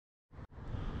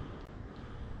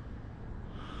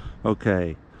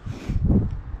Okay.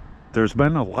 There's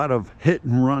been a lot of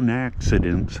hit-and-run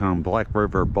accidents on Black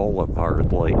River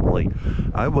Boulevard lately.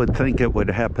 I would think it would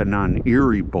happen on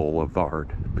Erie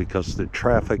Boulevard because the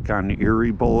traffic on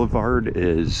Erie Boulevard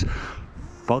is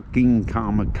fucking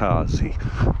kamikaze.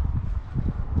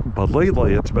 But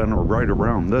lately it's been right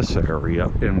around this area,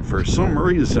 and for some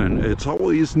reason it's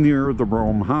always near the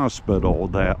Rome Hospital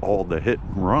that all the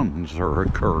hit-and-runs are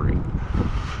occurring.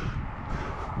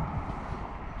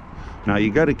 Now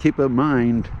you got to keep in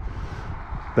mind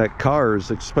that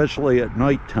cars, especially at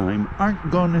nighttime,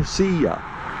 aren't going to see you.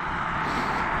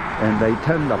 And they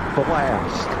tend to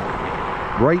blast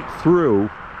right through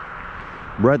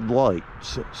red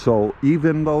lights. So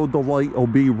even though the light will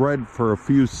be red for a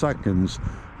few seconds,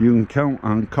 you can count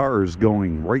on cars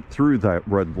going right through that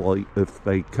red light if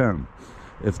they can.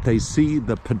 If they see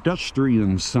the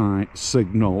pedestrian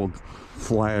signal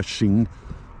flashing,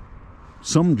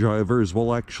 some drivers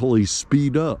will actually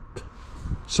speed up.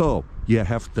 So you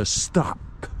have to stop,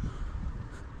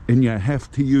 and you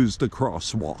have to use the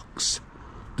crosswalks,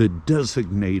 the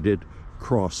designated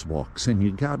crosswalks, and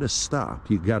you gotta stop.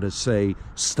 You gotta say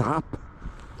stop,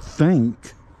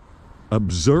 think,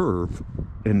 observe,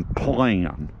 and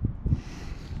plan.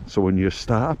 So when you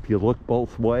stop, you look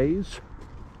both ways,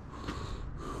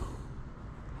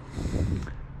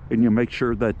 and you make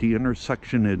sure that the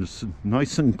intersection is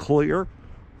nice and clear,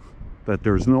 that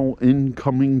there's no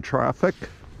incoming traffic,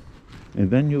 and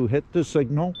then you hit the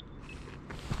signal.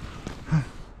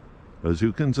 As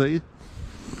you can see,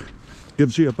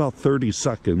 gives you about 30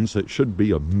 seconds. It should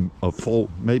be a full,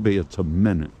 maybe it's a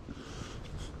minute.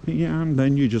 And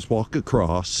then you just walk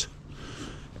across,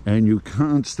 and you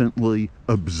constantly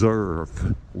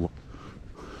observe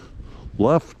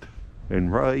left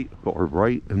and right, or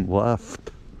right and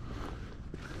left.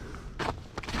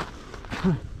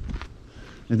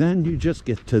 And then you just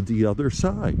get to the other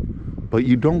side. But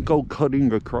you don't go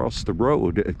cutting across the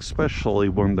road, especially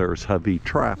when there's heavy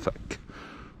traffic.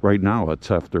 Right now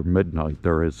it's after midnight,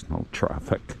 there is no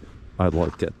traffic. I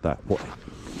like it that way.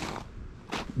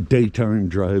 Daytime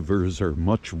drivers are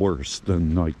much worse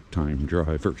than nighttime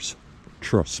drivers.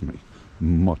 Trust me,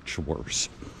 much worse.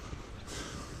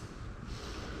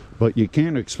 But you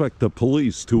can't expect the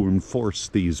police to enforce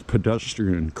these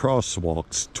pedestrian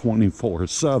crosswalks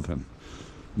 24/7.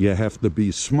 You have to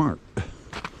be smart.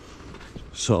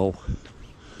 So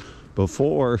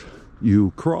before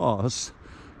you cross,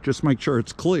 just make sure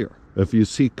it's clear. If you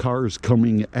see cars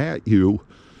coming at you,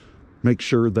 make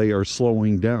sure they are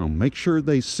slowing down. Make sure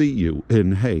they see you.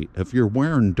 And hey, if you're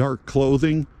wearing dark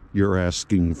clothing, you're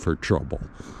asking for trouble.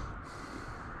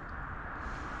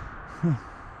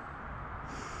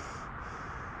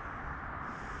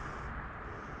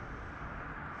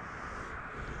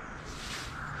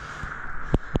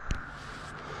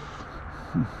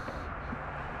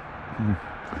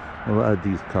 A lot of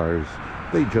these cars,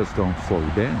 they just don't slow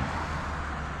down.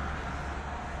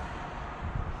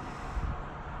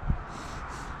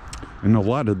 And a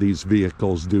lot of these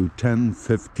vehicles do 10,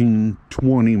 15,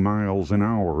 20 miles an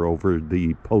hour over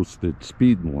the posted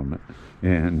speed limit.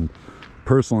 And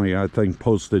personally, I think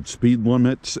posted speed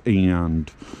limits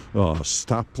and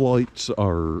stoplights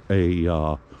are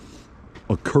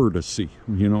a courtesy.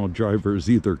 You know, drivers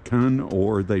either can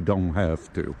or they don't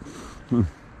have to.